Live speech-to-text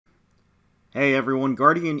Hey everyone,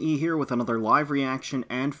 GuardianE here with another live reaction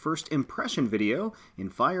and first impression video in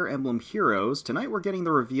Fire Emblem Heroes. Tonight we're getting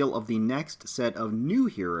the reveal of the next set of new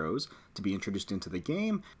heroes to be introduced into the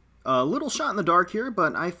game. A little shot in the dark here,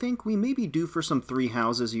 but I think we may be due for some Three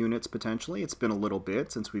Houses units potentially. It's been a little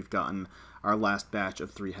bit since we've gotten our last batch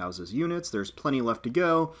of Three Houses units. There's plenty left to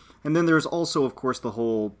go. And then there's also, of course, the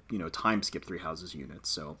whole, time skip Three Houses units.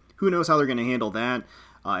 So who knows how they're going to handle that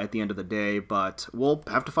at the end of the day, but we'll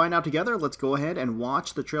have to find out together. Let's go ahead and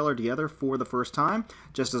watch the trailer together for the first time.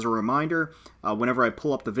 Just as a reminder, whenever I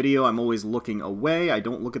pull up the video, I'm always looking away. I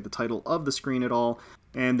don't look at the title of the screen at all,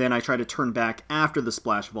 and then I try to turn back after the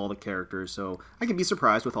splash of all the characters, so I can be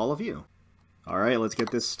surprised with all of you. Alright, let's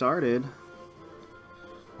get this started.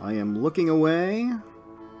 I am looking away.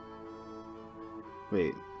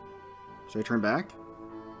 Wait, should I turn back?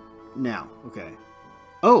 Now, okay.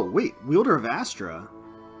 Oh, wait, Wielder of Astra.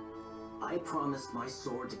 I promised my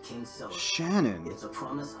sword to King Sella. Shannan. It's a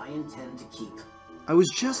promise I intend to keep. I was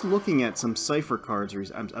just looking at some cipher cards.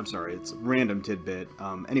 I'm sorry, it's a random tidbit.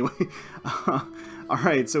 Anyway, all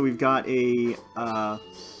right. So we've got a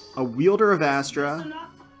Wielder of Astra,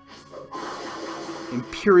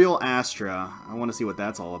 Imperial Astra. I want to see what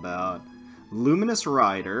that's all about. Luminous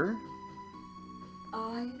Rider.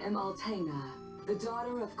 I am Altena, the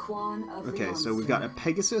daughter of Quan of the Okay, so we've got a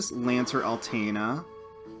Pegasus Lancer Altena.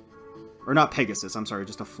 Or not Pegasus, I'm sorry,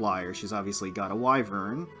 just a flyer. She's obviously got a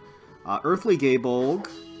Wyvern. Earthly Gaybolg.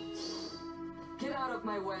 Get out of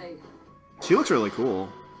my way. She looks really cool.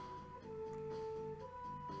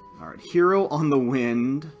 Alright, Hero on the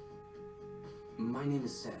Wind. My name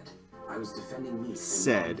is Sed. I was defending me.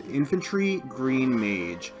 Sed, Infantry Green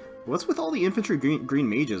Mage. What's with all the Infantry Green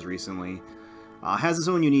Mages recently? Has his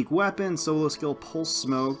own unique weapon, solo skill, Pulse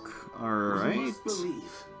Smoke. Alright.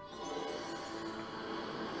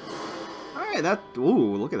 Alright,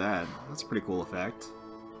 ooh, look at that. That's a pretty cool effect.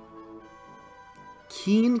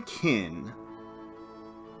 Keen Kin.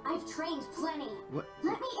 I've trained plenty. What?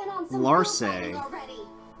 Let me in on some Larcei. already.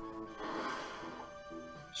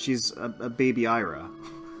 She's a baby Ira.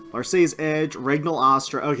 Larcei's Edge, Regnal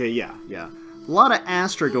Astra. Okay, yeah. A lot of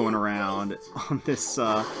Astra going around on this,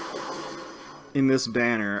 in this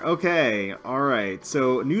banner. Okay, alright.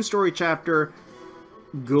 So, new story chapter,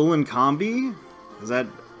 Gulen Kambi? Is that...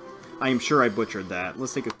 I am sure I butchered that.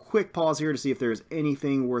 Let's take a quick pause here to see if there's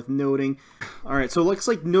anything worth noting. Alright, so it looks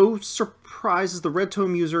like no surprises. The Red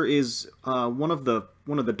Tome user is one of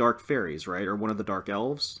the Dark Fairies, right? Or one of the Dark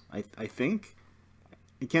Elves, I think?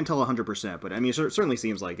 I can't tell 100%, but I mean, it certainly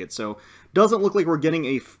seems like it. So, doesn't look like we're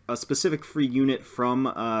getting a specific free unit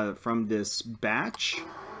from this batch.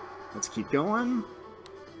 Let's keep going.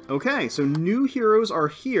 Okay, so new heroes are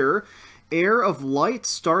here. Heir of Light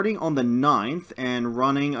starting on the 9th and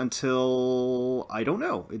running until... I don't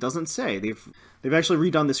know. It doesn't say. They've actually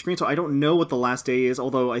redone the screen, so I don't know what the last day is,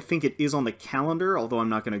 although I think it is on the calendar, although I'm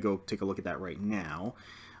not going to go take a look at that right now.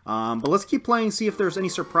 But let's keep playing, see if there's any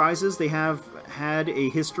surprises. They have had a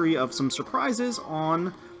history of some surprises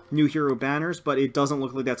on new hero banners, but it doesn't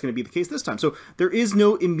look like that's going to be the case this time. So there is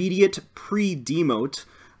no immediate pre-demote,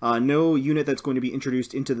 no unit that's going to be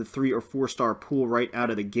introduced into the 3- or 4-star pool right out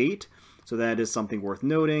of the gate. So that is something worth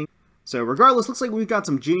noting. So regardless, looks like we've got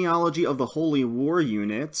some Genealogy of the Holy War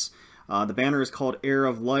units. The banner is called Heir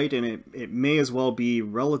of Light, and it may as well be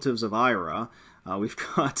Relatives of Ira. We've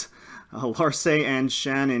got Larcei and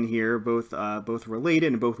Shannan here, both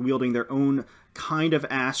related and both wielding their own kind of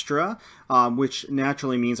Astra, which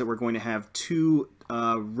naturally means that we're going to have two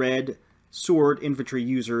red sword infantry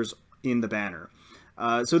users in the banner.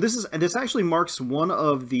 So this actually marks one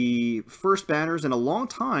of the first banners in a long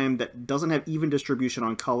time that doesn't have even distribution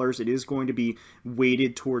on colors. It is going to be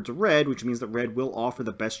weighted towards red, which means that red will offer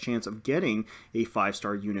the best chance of getting a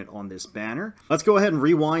 5-star unit on this banner. Let's go ahead and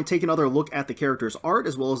rewind, take another look at the characters' art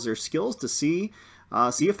as well as their skills to see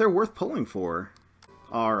if they're worth pulling for.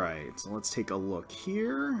 Alright, so let's take a look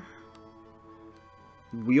here.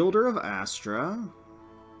 Wielder of Astra.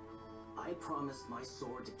 I promised my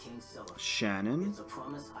sword to King Sella. Shannan. It's a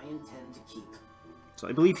promise I intend to keep. So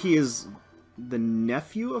I believe he is the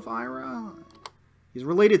nephew of Ira? He's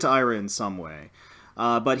related to Ira in some way.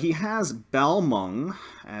 But he has Balmung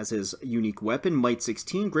as his unique weapon. Might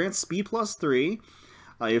 16, grants speed +3.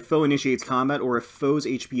 If foe initiates combat, or if foe's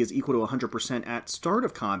HP is equal to 100% at start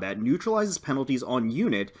of combat, neutralizes penalties on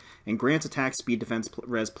unit, and grants attack speed defense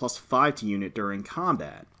res +5 to unit during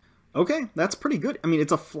combat. Okay, that's pretty good. I mean,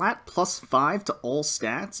 it's a flat +5 to all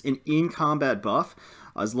stats, an in-combat buff,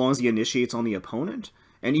 as long as he initiates on the opponent.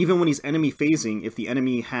 And even when he's enemy phasing, if the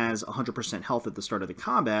enemy has 100% health at the start of the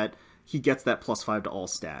combat, he gets that +5 to all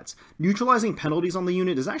stats. Neutralizing penalties on the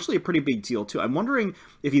unit is actually a pretty big deal too. I'm wondering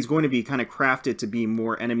if he's going to be kind of crafted to be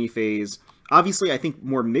more enemy phase. Obviously, I think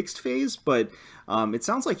more mixed phase, but it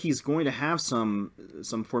sounds like he's going to have some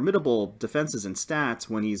formidable defenses and stats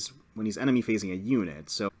when he's enemy phasing a unit.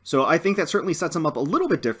 So I think that certainly sets him up a little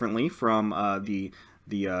bit differently from the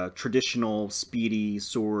traditional speedy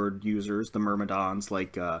sword users, the Myrmidons,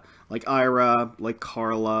 like Ira, like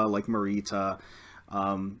Carla, like Marita.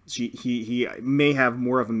 He may have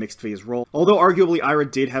more of a mixed phase role, although arguably Ira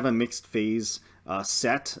did have a mixed phase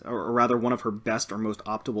set, or rather one of her best or most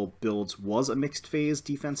optimal builds was a mixed phase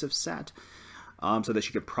defensive set, so that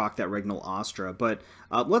she could proc that Regnal Astra. But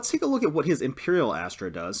let's take a look at what his Imperial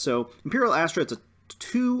Astra does. So Imperial Astra, it's a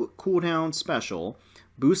 2 cooldown special,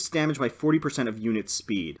 boosts damage by 40% of unit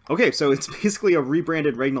speed. Okay, so it's basically a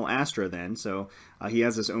rebranded Regnal Astra then, so he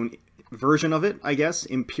has his own version of it, I guess,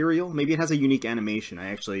 Imperial. Maybe it has a unique animation. I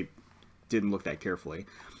actually didn't look that carefully.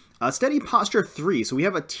 Steady Posture 3, so we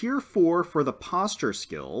have a tier 4 for the posture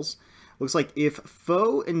skills. Looks like if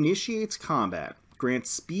foe initiates combat,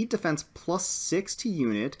 grants speed defense +6 to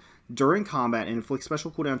unit during combat and inflicts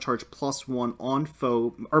special cooldown charge +1 on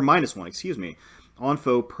foe, or -1, excuse me, on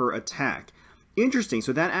foe per attack. Interesting,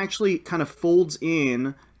 so that actually kind of folds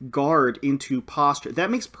in guard into posture.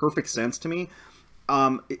 That makes perfect sense to me.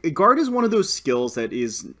 Guard is one of those skills that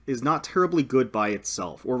is not terribly good by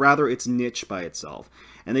itself, or rather it's niche by itself.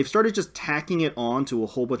 And they've started just tacking it on to a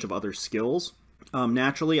whole bunch of other skills.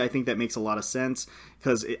 Naturally, I think that makes a lot of sense,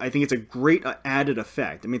 because I think it's a great added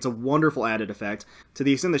effect. I mean, it's a wonderful added effect. To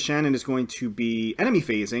the extent that Shannan is going to be enemy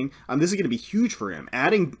phasing, this is going to be huge for him.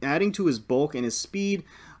 Adding to his bulk and his speed,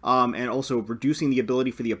 and also reducing the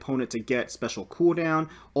ability for the opponent to get special cooldown,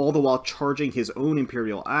 all the while charging his own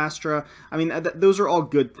Imperial Astra. I mean, those are all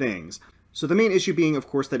good things. So the main issue being, of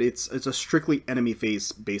course, that it's a strictly enemy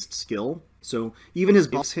phase-based skill. So even his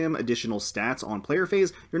buffs him additional stats on player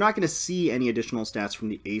phase, you're not going to see any additional stats from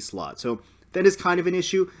the A slot. So that is kind of an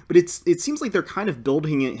issue, but it seems like they're kind of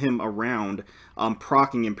building him around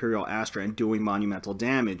proccing Imperial Astra and doing monumental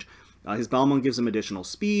damage. His Balmung gives him additional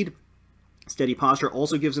speed. Steady Posture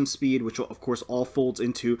also gives him speed, which of course all folds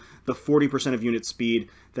into the 40% of unit speed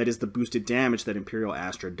that is the boosted damage that Imperial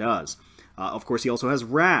Astra does. Of course, he also has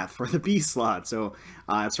Wrath for the B slot, so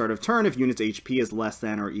at start of turn, if unit's HP is less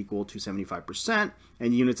than or equal to 75%,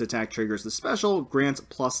 and unit's attack triggers the special, grants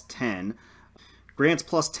 +10. Grants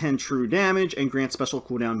 +10 true damage, and grants special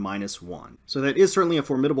cooldown -1. So that is certainly a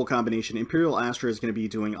formidable combination. Imperial Astra is going to be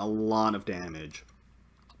doing a lot of damage.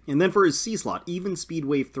 And then for his C slot, even speed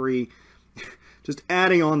wave 3, just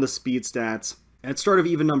adding on the speed stats. At start of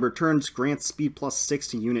even numbered turns, grants speed +6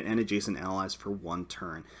 to unit and adjacent allies for 1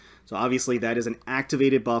 turn. So obviously that is an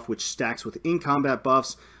activated buff which stacks with in-combat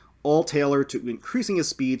buffs, all tailored to increasing his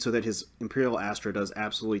speed so that his Imperial Astra does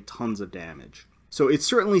absolutely tons of damage. So it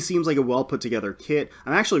certainly seems like a well put together kit.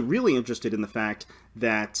 I'm actually really interested in the fact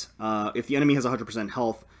that if the enemy has 100%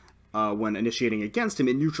 health when initiating against him,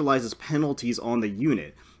 it neutralizes penalties on the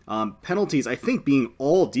unit. Penalties, I think, being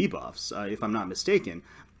all debuffs, if I'm not mistaken.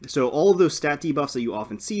 So all of those stat debuffs that you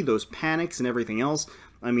often see, those panics and everything else,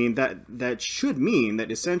 I mean, that should mean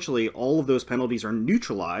that essentially all of those penalties are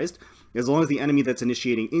neutralized as long as the enemy that's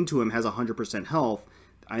initiating into him has 100% health.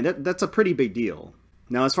 That's a pretty big deal.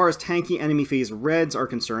 Now, as far as tanky enemy phase reds are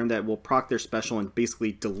concerned that will proc their special and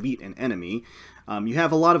basically delete an enemy, you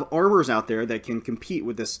have a lot of armors out there that can compete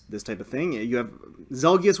with this type of thing. You have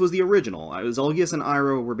Zelgius was the original. Zelgius and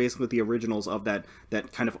Iro were basically the originals of that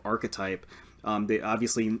kind of archetype.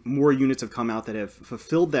 Obviously, more units have come out that have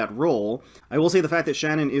fulfilled that role. I will say the fact that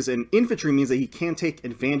Shannan is an infantry means that he can take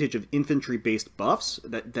advantage of infantry-based buffs.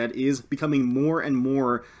 That is becoming more and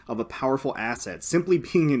more of a powerful asset. Simply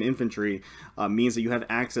being an infantry means that you have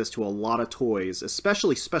access to a lot of toys,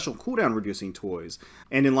 especially special cooldown reducing toys.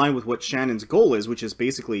 And in line with what Shannan's goal is, which is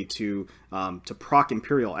basically to proc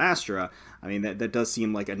Imperial Astra, I mean, that does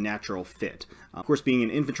seem like a natural fit. Of course, being an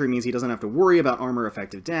infantry means he doesn't have to worry about armor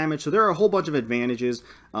effective damage, so there are a whole bunch of advantages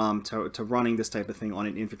to running this type of thing on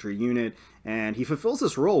an infantry unit, and he fulfills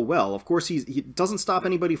this role well. Of course, he doesn't stop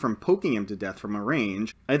anybody from poking him to death from a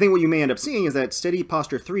range. I think what you may end up seeing is that Steady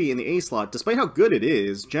Posture 3 in the A slot, despite how good it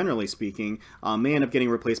is, generally speaking, may end up getting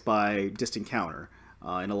replaced by Distant Counter.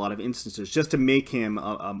 In a lot of instances, just to make him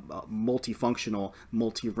a multifunctional,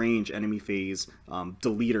 multi-range enemy phase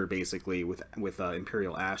deleter, basically, with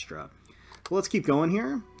Imperial Astra. So let's keep going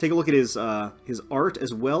here. Take a look at his art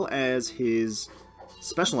as well as his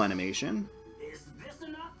special animation. Is this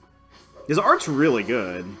enough? His art's really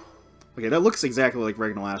good. Okay, that looks exactly like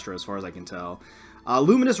Regnal Astra as far as I can tell.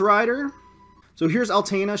 Luminous Rider. So here's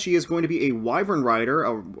Altena. She is going to be a Wyvern Rider,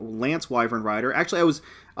 a Lance Wyvern Rider. Actually,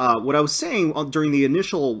 what I was saying during the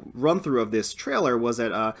initial run-through of this trailer was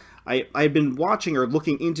that I had been watching or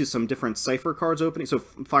looking into some different Cypher cards opening. So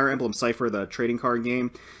Fire Emblem Cypher, the trading card game.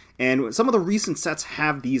 And some of the recent sets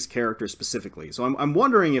have these characters specifically. So I'm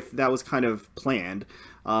wondering if that was kind of planned.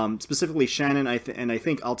 Specifically, Shannan and I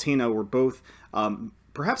think Altena were both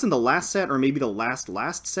perhaps in the last set or maybe the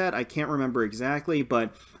last set. I can't remember exactly,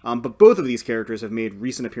 but both of these characters have made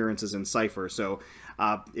recent appearances in Cypher. So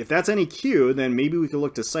if that's any cue, then maybe we could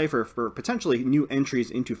look to Cypher for potentially new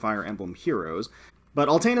entries into Fire Emblem Heroes. But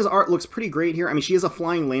Altena's art looks pretty great here. I mean, she is a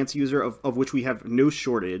flying lance user, of which we have no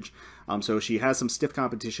shortage. So she has some stiff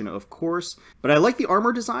competition, of course. But I like the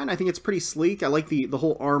armor design. I think it's pretty sleek. I like the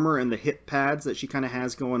whole armor and the hip pads that she kind of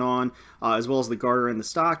has going on, as well as the garter and the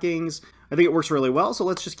stockings. I think it works really well, so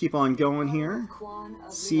let's just keep on going here.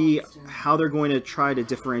 See how they're going to try to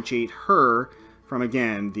differentiate her from,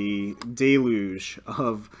 again, the deluge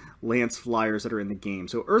of lance flyers that are in the game.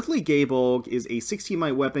 So Earthly Gabolg is a 16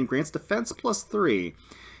 might weapon, grants defense +3.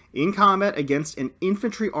 In combat against an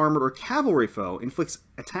infantry, armored, or cavalry foe, inflicts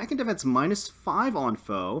attack and defense -5 on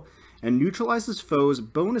foe, and neutralizes foes'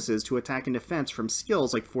 bonuses to attack and defense from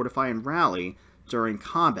skills like Fortify and Rally during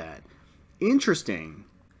combat. Interesting.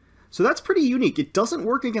 So that's pretty unique. It doesn't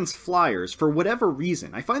work against flyers for whatever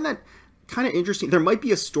reason. I find that kind of interesting. There might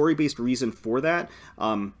be a story-based reason for that.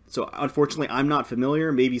 So unfortunately, I'm not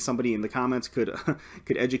familiar. Maybe somebody in the comments could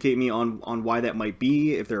could educate me on why that might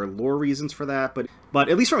be, if there are lore reasons for that. But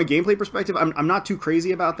at least from a gameplay perspective, I'm not too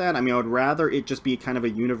crazy about that. I mean, I would rather it just be kind of a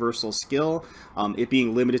universal skill. It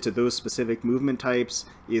being limited to those specific movement types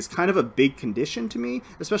is kind of a big condition to me,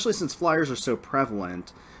 especially since flyers are so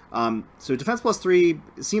prevalent. So defense +3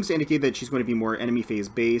 seems to indicate that she's going to be more enemy phase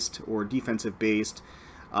based or defensive based.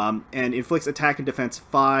 And inflicts attack and defense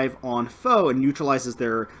 5 on foe and neutralizes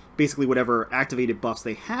their, basically whatever activated buffs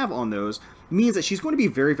they have on those, means that she's going to be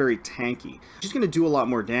very, very tanky. She's going to do a lot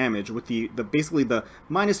more damage with basically the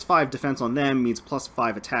 -5 defense on them means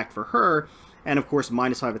 +5 attack for her, and of course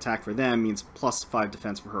 -5 attack for them means +5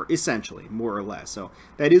 defense for her, essentially, more or less. So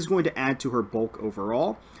that is going to add to her bulk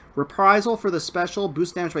overall. Reprisal for the special,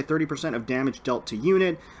 boosts damage by 30% of damage dealt to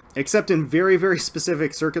unit, except in very, very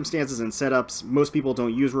specific circumstances and setups. Most people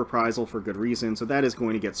don't use Reprisal for good reason, so that is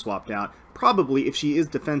going to get swapped out, probably if she is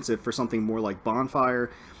defensive, for something more like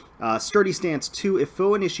Bonfire. Sturdy Stance 2, if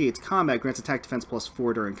foe initiates combat, grants attack defense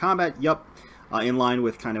 +4 during combat. Yup, in line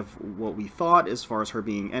with kind of what we thought as far as her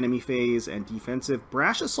being enemy phase and defensive.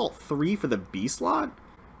 Brash Assault 3 for the B slot?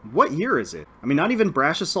 What year is it? I mean, not even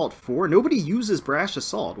Brash Assault 4? Nobody uses Brash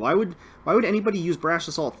Assault. Why would anybody use Brash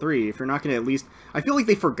Assault 3 if you're not going to at least... I feel like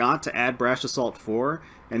they forgot to add Brash Assault 4,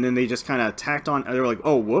 and then they just kind of tacked on... They were like,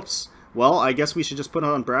 oh, whoops. Well, I guess we should just put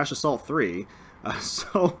on Brash Assault 3.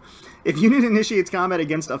 So, if unit initiates combat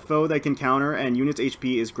against a foe that can counter and unit's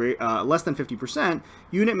HP is less than 50%,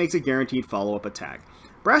 unit makes a guaranteed follow-up attack.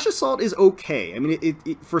 Brash Assault is okay. I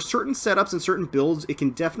mean, for certain setups and certain builds, it can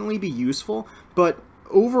definitely be useful, but...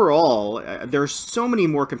 overall, there's so many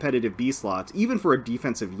more competitive B slots, even for a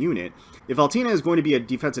defensive unit. If Altena is going to be a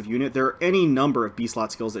defensive unit, there are any number of B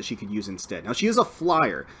slot skills that she could use instead. Now, she is a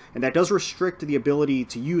flyer, and that does restrict the ability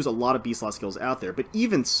to use a lot of B slot skills out there, but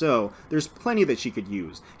even so, there's plenty that she could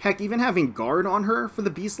use. Heck, even having Guard on her for the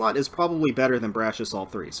B slot is probably better than Brash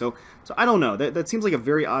Assault 3. So I don't know. That seems like a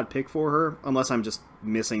very odd pick for her, unless I'm just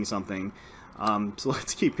missing something. So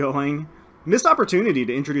let's keep going. Missed opportunity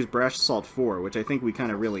to introduce Brash Assault 4, which I think we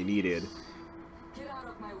kind of really needed. Get out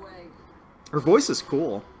of my way. Her voice is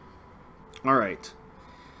cool. Alright.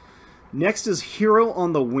 Next is Hero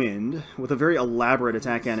on the Wind, with a very elaborate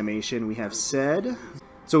attack animation. We have Ced.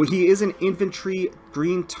 So he is an infantry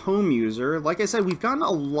green tome user. Like I said, we've gotten a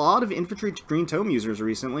lot of infantry green tome users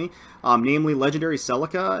recently, namely Legendary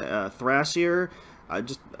Celica, Thrasier.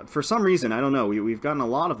 Just for some reason, I don't know, we've gotten a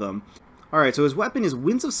lot of them. Alright, so his weapon is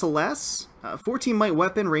Winds of Celeste, 14 might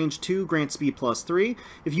weapon, range 2, grants speed +3.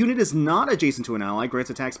 If unit is not adjacent to an ally, grants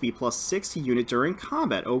attack speed +6 to unit during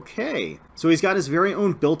combat. Okay. So he's got his very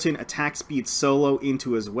own built-in attack speed solo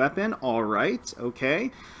into his weapon. Alright,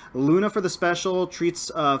 okay. Luna for the special, treats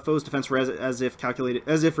foe's defense res as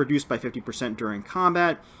if reduced by 50% during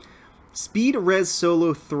combat. Speed res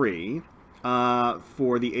solo 3.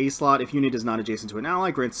 For the A slot, if unit is not adjacent to an ally,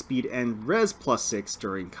 grants speed and res +6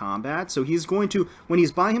 during combat. So he's going to, when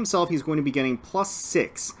he's by himself, he's going to be getting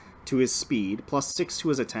 +6 to his speed, +6 to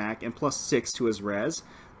his attack, and +6 to his res.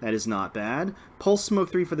 That is not bad. Pulse Smoke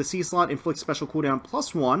 3 for the C slot, inflicts special cooldown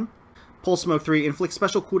 +1. Pulse Smoke 3, inflict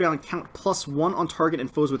special cooldown count +1 on target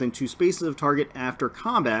and foes within 2 spaces of target after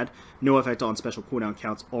combat. No effect on special cooldown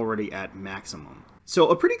counts already at maximum. So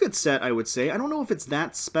a pretty good set, I would say. I don't know if it's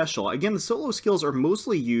that special. Again, the solo skills are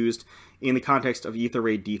mostly used in the context of Aether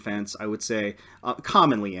Raid defense, I would say,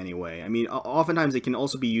 commonly anyway. I mean, oftentimes it can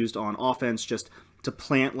also be used on offense just to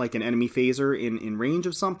plant like an enemy phaser in range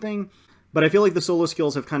of something. But I feel like the solo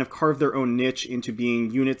skills have kind of carved their own niche into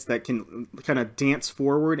being units that can kind of dance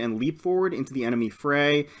forward and leap forward into the enemy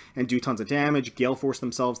fray and do tons of damage, gale force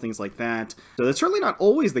themselves, things like that. So that's certainly not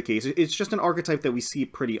always the case. It's just an archetype that we see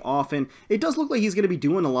pretty often. It does look like he's going to be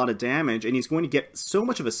doing a lot of damage, and he's going to get so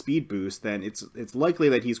much of a speed boost that it's likely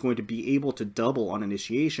that he's going to be able to double on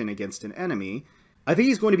initiation against an enemy. I think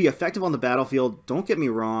he's going to be effective on the battlefield, don't get me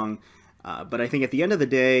wrong. But I think at the end of the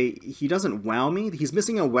day, he doesn't wow me. He's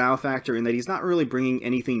missing a wow factor in that he's not really bringing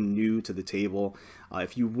anything new to the table.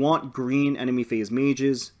 If you want green enemy phase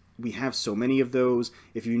mages, we have so many of those.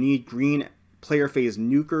 If you need green player phase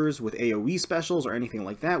nukers with AoE specials or anything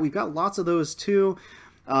like that, we've got lots of those too.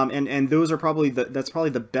 And those are probably that's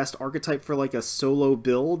probably the best archetype for like a solo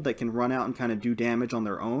build that can run out and kind of do damage on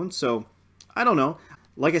their own. So I don't know.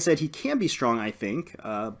 Like I said, he can be strong, I think,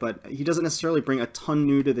 but he doesn't necessarily bring a ton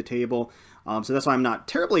new to the table, so that's why I'm not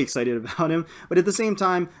terribly excited about him. But at the same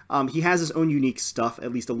time, he has his own unique stuff,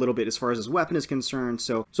 at least a little bit, as far as his weapon is concerned.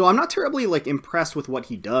 So I'm not terribly like impressed with what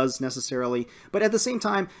he does necessarily. But at the same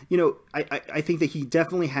time, you know, I think that he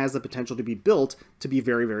definitely has the potential to be built to be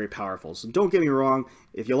very, very powerful. So don't get me wrong.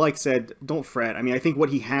 If you like Zed, don't fret. I mean, I think what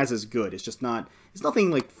he has is good. It's just not. It's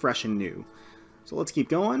nothing like fresh and new. So let's keep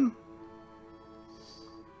going.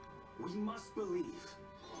 We must believe.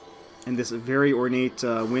 And this very ornate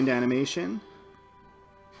wind animation.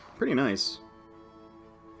 Pretty nice.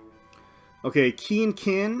 Okay, Keen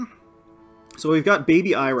Kin. So we've got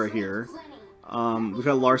Baby Ira here. We've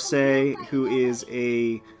got Larcei, who is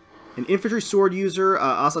an infantry sword user.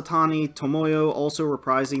 Asatani Tomoyo also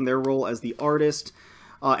reprising their role as the artist.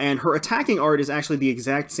 And her attacking art is actually the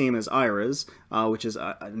exact same as Ira's, which is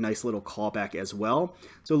a nice little callback as well.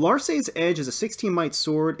 So Larcei's Edge is a 16 might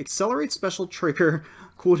sword, accelerates special trigger,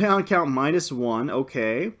 cooldown count -1,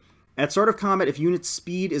 okay. At start of combat, if unit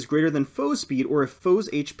speed is greater than foe speed, or if foe's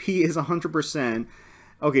HP is 100%.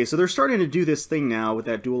 Okay, so they're starting to do this thing now with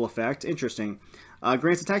that dual effect. Interesting.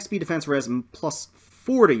 Grants attack speed defense res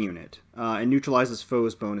 +4 to unit, and neutralizes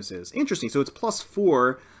foe's bonuses. Interesting, so it's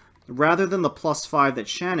 +4. Rather than the +5 that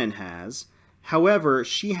Shannan has. However,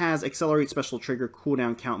 she has accelerate special trigger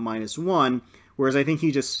cooldown count -1, whereas I think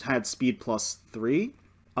he just had speed +3.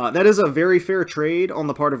 That is a very fair trade on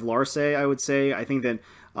the part of Larcei, I would say. I think that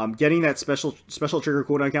getting that special trigger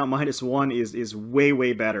cooldown count -1 is way,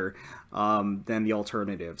 way better than the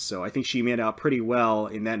alternative. So I think she made out pretty well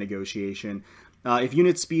in that negotiation. If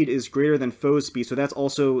unit speed is greater than foe's speed, so that's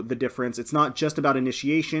also the difference. It's not just about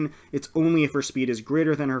initiation, it's only if her speed is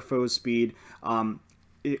greater than her foe's speed.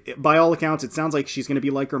 By all accounts, it sounds like she's going to be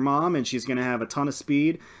like her mom, and she's going to have a ton of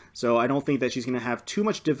speed, so I don't think that she's going to have too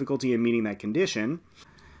much difficulty in meeting that condition.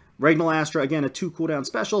 Regnal Astra, again, a 2 cooldown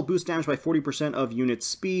special, boosts damage by 40% of unit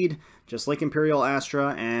speed, just like Imperial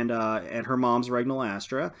Astra and her mom's Regnal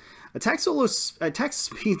Astra. Attack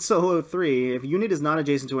speed solo 3. If a unit is not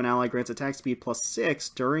adjacent to an ally, grants attack speed +6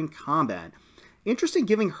 during combat. Interesting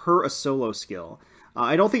giving her a solo skill.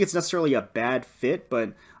 I don't think it's necessarily a bad fit,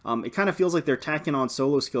 but it kind of feels like they're tacking on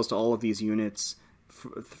solo skills to all of these units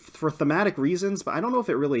for thematic reasons, but I don't know if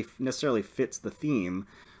it really necessarily fits the theme.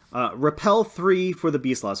 Repel 3 for the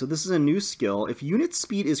Beast Law. So this is a new skill. If unit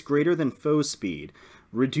speed is greater than foe speed,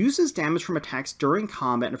 reduces damage from attacks during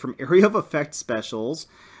combat and from area of effect specials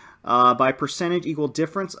by percentage equal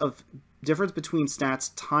difference between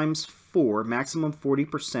stats ×4, maximum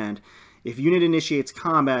 40%. If unit initiates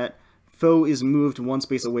combat, foe is moved 1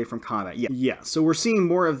 space away from combat. Yeah. So we're seeing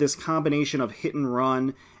more of this combination of hit and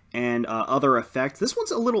run and other effects. This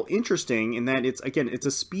one's a little interesting in that it's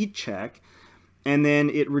a speed check. And then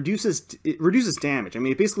it reduces damage. I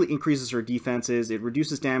mean, it basically increases her defenses. It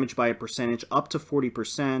reduces damage by a percentage up to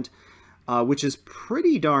 40%, which is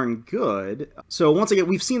pretty darn good. So once again,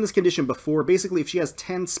 we've seen this condition before. Basically, if she has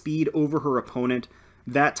 10 speed over her opponent,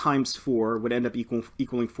 that ×4 would end up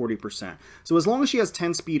equaling 40%. So as long as she has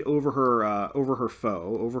 10 speed over her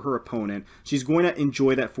foe, over her opponent, she's going to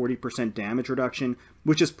enjoy that 40% damage reduction,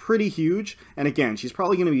 which is pretty huge. And again, she's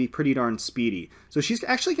probably going to be pretty darn speedy. So she's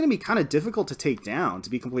actually going to be kind of difficult to take down, to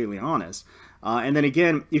be completely honest. And then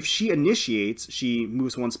again, if she initiates, she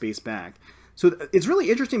moves 1 space back. So it's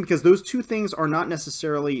really interesting because those two things are not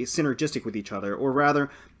necessarily synergistic with each other, or rather,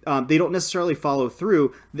 they don't necessarily follow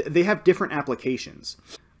through. They have different applications.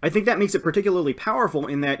 I think that makes it particularly powerful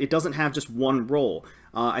in that it doesn't have just one role.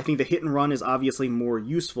 I think the hit and run is obviously more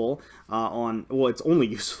useful well, it's only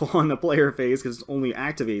useful on the player phase because it only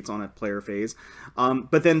activates on a player phase.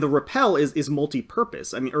 But then the repel is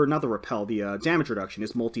multi-purpose. I mean, or not the repel, the damage reduction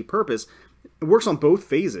is multi-purpose. It works on both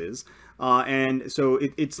phases, and so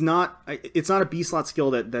it's not a B slot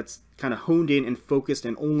skill that's kind of honed in and focused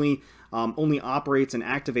and only operates and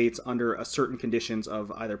activates under a certain conditions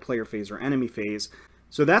of either player phase or enemy phase.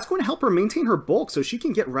 So that's going to help her maintain her bulk so she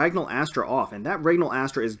can get Ragnal Astra off, and that Ragnal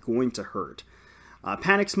Astra is going to hurt.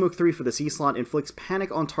 Panic Smoke 3 for the C slot inflicts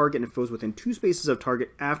panic on target and foes within 2 spaces of target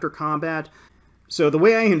after combat. So the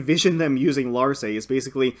way I envision them using Larcei is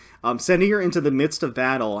basically sending her into the midst of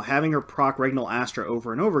battle, having her proc Ragnal Astra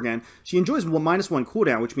over and over again. She enjoys -1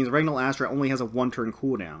 cooldown, which means Ragnal Astra only has a 1-turn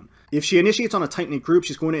cooldown. If she initiates on a tight-knit group,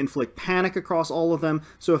 she's going to inflict panic across all of them,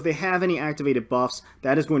 so if they have any activated buffs,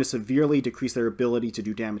 that is going to severely decrease their ability to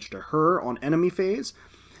do damage to her on enemy phase.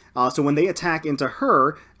 So when they attack into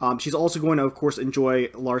her, she's also going to, of course, enjoy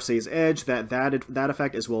Larcei's Edge, that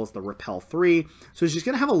effect, as well as the Repel 3. So she's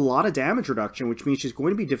going to have a lot of damage reduction, which means she's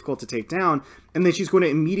going to be difficult to take down, and then she's going to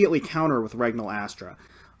immediately counter with Ragnal Astra.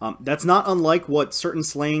 That's not unlike what certain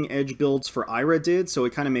Slaying Edge builds for Ira did, so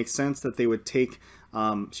it kind of makes sense that they would take,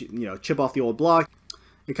 chip off the old block.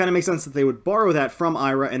 It kind of makes sense that they would borrow that from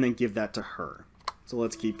Ira and then give that to her. So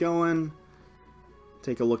let's keep going.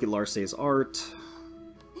 Take a look at Larcei's art.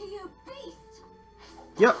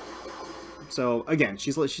 Yep. So again,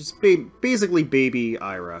 she's basically baby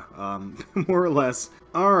Ira, more or less.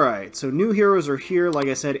 Alright, so new heroes are here. Like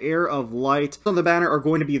I said, Heir of Light on the banner are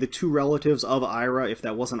going to be the 2 relatives of Ira, if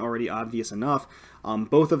that wasn't already obvious enough.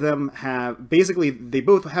 Both of them have, they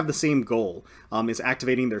both have the same goal, is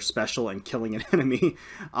activating their special and killing an enemy.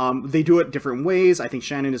 They do it different ways. I think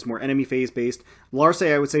Shannan is more enemy phase based.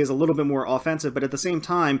 Larcei, I would say, is a little bit more offensive, but at the same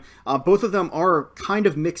time, both of them are kind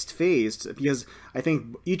of mixed phased, because I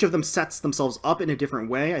think each of them sets themselves up in a different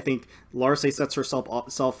way. I think Larcei sets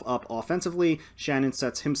herself up offensively, Shannan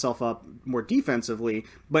sets himself up more defensively,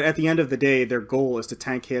 but at the end of the day, their goal is to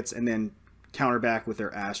tank hits and then counter back with their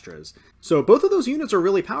Astras. So both of those units are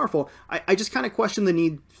really powerful. I just kind of question the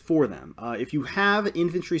need for them. If you have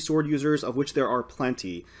infantry sword users, of which there are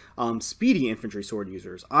plenty, speedy infantry sword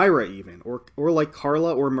users, Ira even, or like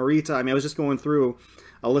Carla or Marita, I mean, I was just going through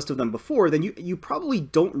a list of them before, then you probably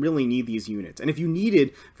don't really need these units. And if you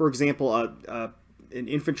needed, for example, an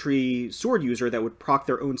infantry sword user that would proc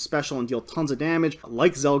their own special and deal tons of damage,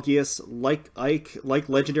 like Zelgius, like Ike, like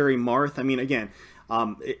Legendary Marth, I mean, again,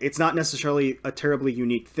 it's not necessarily a terribly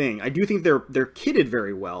unique thing. I do think they're kitted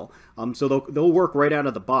very well, so they'll work right out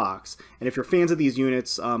of the box. And if you're fans of these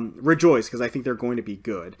units, rejoice, because I think they're going to be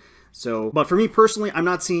good. So, but for me personally, I'm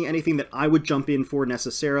not seeing anything that I would jump in for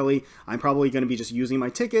necessarily. I'm probably going to be just using my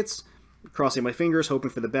tickets, crossing my fingers,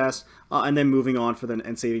 hoping for the best, and then moving on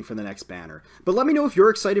and saving for the next banner. But let me know if you're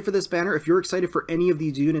excited for this banner, if you're excited for any of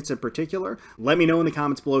these units in particular. Let me know in the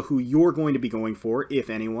comments below who you're going to be going for, if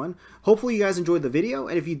anyone. Hopefully you guys enjoyed the video,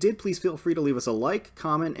 and if you did, please feel free to leave us a like,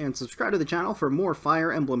 comment, and subscribe to the channel for more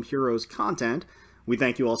Fire Emblem Heroes content. We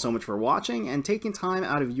thank you all so much for watching and taking time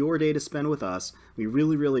out of your day to spend with us. We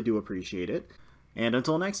really, really do appreciate it. And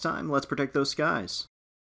until next time, let's protect those skies.